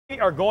We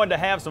are going to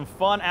have some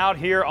fun out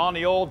here on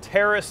the old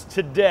terrace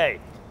today.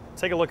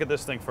 Take a look at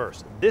this thing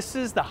first. This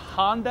is the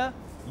Honda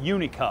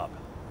UNI-CUB,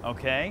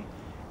 okay?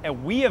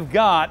 And we have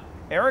got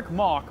Eric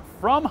Mauk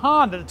from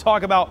Honda to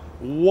talk about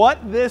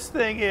what this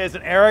thing is.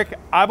 And Eric,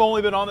 I've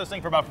only been on this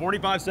thing for about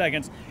 45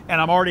 seconds,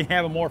 and I'm already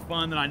having more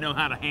fun than I know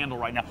how to handle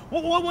right now.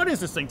 What is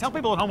this thing? Tell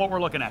people at home what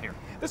we're looking at here.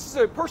 This is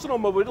a personal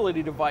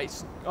mobility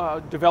device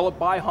developed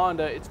by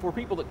Honda. It's for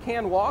people that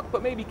can walk,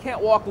 but maybe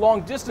can't walk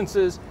long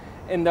distances.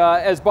 And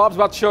as Bob's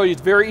about to show you,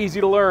 it's very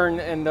easy to learn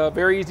and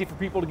very easy for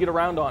people to get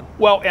around on.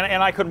 Well,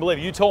 and I couldn't believe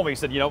it. You told me, you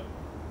said, you know,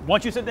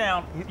 once you sit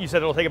down, you said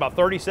it'll take about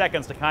 30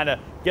 seconds to kind of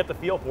get the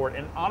feel for it.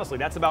 And honestly,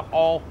 that's about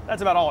all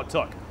it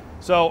took.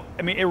 So,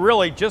 I mean, it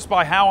really, just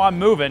by how I'm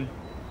moving,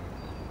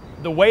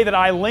 the way that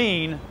I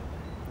lean,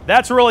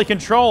 that's really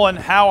controlling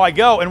how I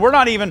go. And we're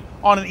not even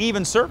on an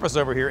even surface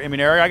over here. I mean,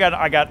 Eric,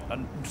 I got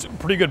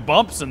pretty good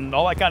bumps and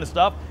all that kind of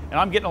stuff. And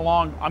I'm getting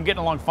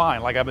along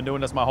fine, like I've been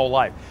doing this my whole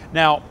life.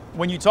 Now,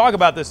 when you talk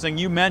about this thing,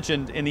 you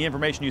mentioned in the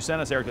information you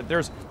sent us, Eric, that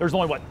there's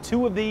only, what,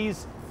 2 of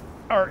these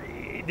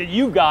that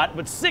you've got,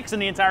 but 6 in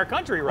the entire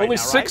country right now, Only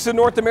 6 in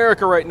North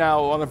America right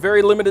now on a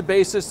very limited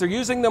basis. They're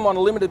using them on a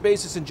limited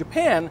basis in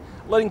Japan,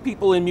 letting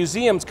people in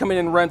museums come in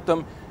and rent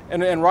them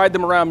and ride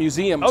them around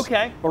museums.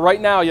 Okay. But right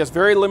now, yes,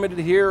 very limited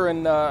here,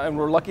 and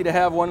we're lucky to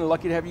have one, and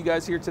lucky to have you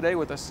guys here today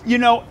with us. You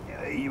know,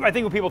 I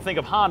think when people think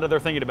of Honda, they're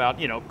thinking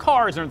about, you know,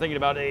 cars, they're thinking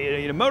about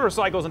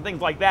motorcycles and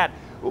things like that.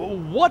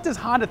 What does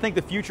Honda think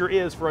the future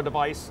is for a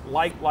device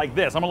like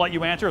this? I'm gonna let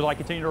you answer as I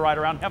continue to ride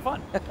around and have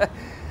fun.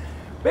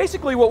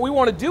 Basically, what we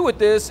want to do with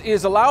this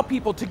is allow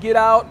people to get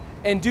out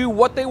and do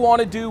what they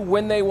want to do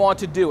when they want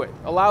to do it.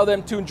 Allow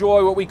them to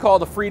enjoy what we call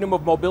the freedom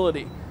of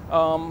mobility.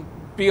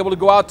 Be able to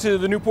go out to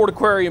the Newport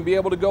Aquarium, be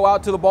able to go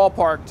out to the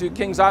ballpark, to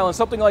Kings Island,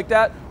 something like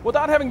that,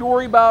 without having to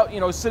worry about,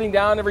 you know, sitting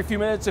down every few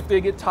minutes if they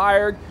get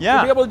tired. Yeah.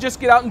 They'll be able to just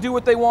get out and do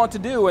what they want to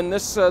do, and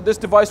this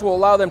device will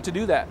allow them to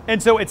do that.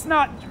 And so it's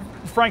not,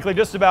 frankly,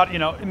 just about, you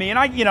know, I mean,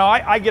 I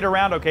get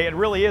around okay. It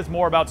really is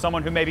more about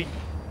someone who maybe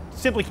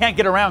simply can't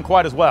get around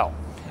quite as well.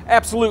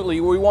 Absolutely.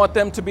 We want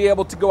them to be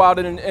able to go out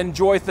and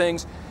enjoy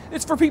things.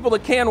 It's for people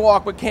that can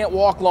walk but can't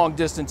walk long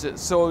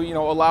distances, so, you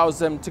know, allows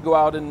them to go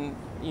out and,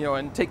 you know,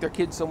 and take their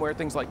kids somewhere,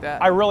 things like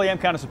that. I really am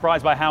kind of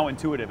surprised by how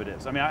intuitive it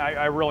is. I mean,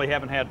 I really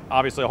haven't had,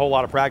 obviously, a whole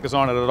lot of practice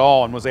on it at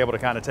all and was able to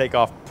kind of take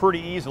off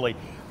pretty easily.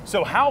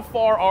 So how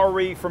far are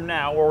we from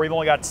now, where we've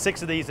only got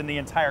 6 of these in the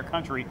entire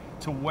country,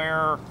 to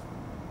where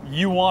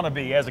you want to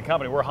be as a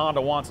company, where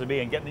Honda wants to be,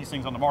 and get these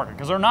things on the market?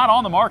 Because they're not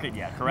on the market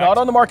yet, correct? Not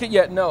on the market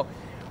yet, no.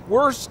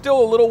 We're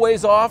still a little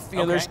ways off. You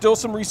know, Okay. There's still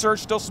some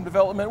research, still some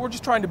development. We're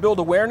just trying to build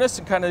awareness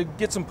and kind of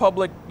get some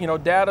public, you know,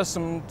 data,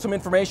 some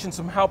information,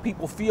 some how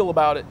people feel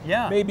about it.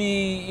 Yeah. Maybe,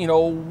 you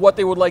know, what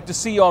they would like to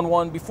see on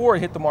one before it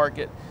hit the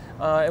market.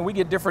 And we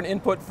get different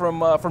input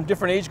from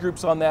different age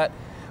groups on that.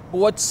 But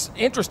what's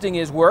interesting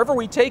is wherever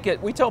we take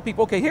it, we tell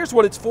people, okay, here's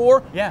what it's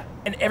for. Yeah.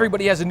 And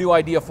everybody has a new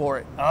idea for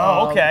it.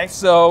 Oh, okay.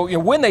 So, you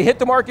know, when they hit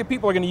the market,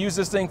 people are going to use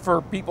this thing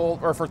for people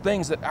or for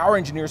things that our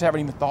engineers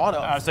haven't even thought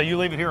of. So you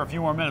leave it here a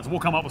few more minutes.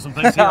 We'll come up with some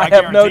things here. I have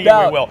guarantee no you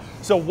doubt. we will.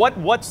 So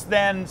what's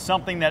then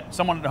something that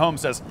someone at home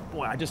says,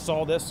 boy, I just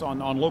saw this on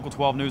Local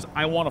 12 News.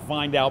 I want to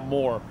find out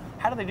more.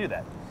 How do they do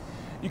that?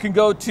 You can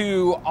go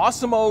to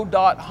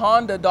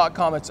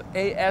osimo.honda.com. It's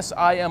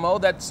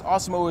ASIMO. That's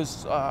Osimo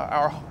is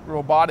our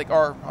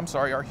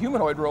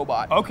humanoid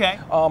robot. Okay.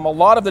 A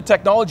lot of the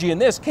technology in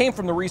this came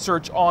from the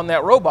research on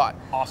that robot.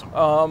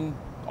 Awesome.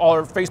 All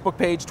our Facebook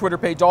page, Twitter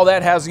page, all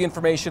that has the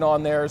information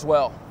on there as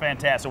well.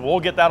 Fantastic. We'll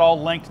get that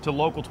all linked to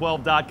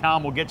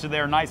local12.com. We'll get you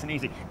there nice and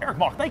easy. Eric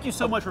Mauk, thank you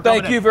so much for coming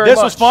in. Thank you very much.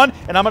 This was fun,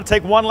 and I'm going to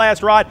take one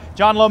last ride.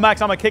 John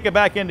Lomax, I'm going to kick it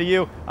back into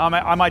you.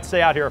 I might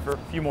stay out here for a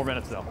few more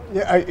minutes, though.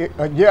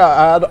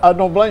 Yeah, I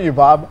don't blame you,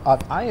 Bob.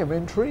 I am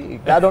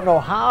intrigued. I don't know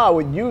how I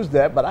would use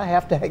that, but I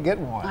have to get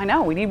one. I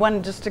know. We need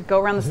one just to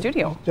go around the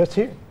studio. Just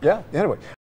here. Yeah, anyway.